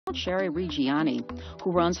Sherry Reggiani,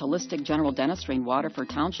 who runs Holistic General Dentistry in Waterford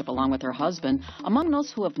Township along with her husband, among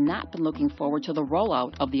those who have not been looking forward to the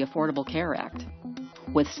rollout of the Affordable Care Act.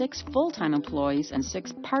 With 6 full-time employees and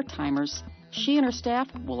 6 part-timers, she and her staff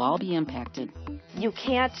will all be impacted. You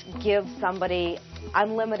can't give somebody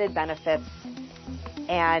unlimited benefits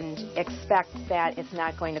and expect that it's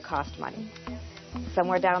not going to cost money.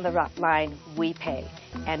 Somewhere down the line, we pay.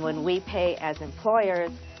 And when we pay as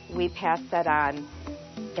employers, we pass that on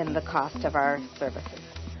in the cost of our services,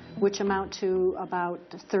 which amount to about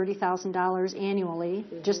 $30,000 annually,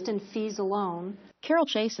 just in fees alone. Carol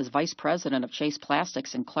Chase is vice president of Chase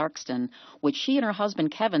Plastics in Clarkston, which she and her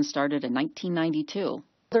husband Kevin started in 1992.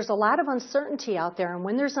 There's a lot of uncertainty out there, and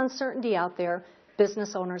when there's uncertainty out there,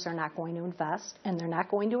 business owners are not going to invest and they're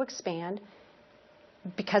not going to expand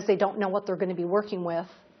because they don't know what they're going to be working with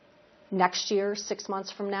next year, 6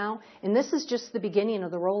 months from now. And this is just the beginning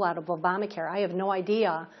of the rollout of ObamaCare. I have no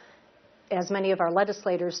idea, as many of our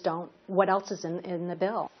legislators don't, what else is in the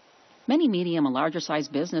bill. Many medium and larger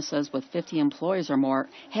sized businesses with 50 employees or more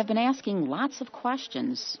have been asking lots of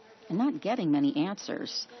questions and not getting many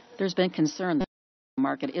answers. There's been concern that the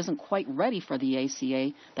market isn't quite ready for the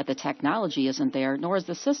ACA, that the technology isn't there, nor is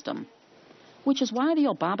the system. Which is why the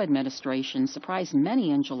Obama administration surprised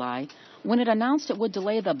many in July when it announced it would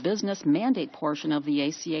delay the business mandate portion of the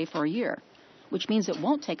ACA for a year, which means it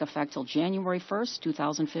won't take effect till January 1st,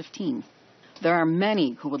 2015. There are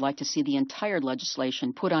many who would like to see the entire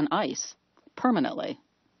legislation put on ice permanently.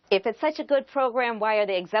 If it's such a good program, why are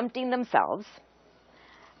they exempting themselves?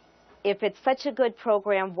 If it's such a good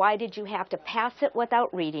program, why did you have to pass it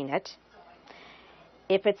without reading it?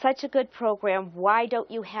 If it's such a good program, why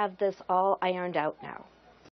don't you have this all ironed out now?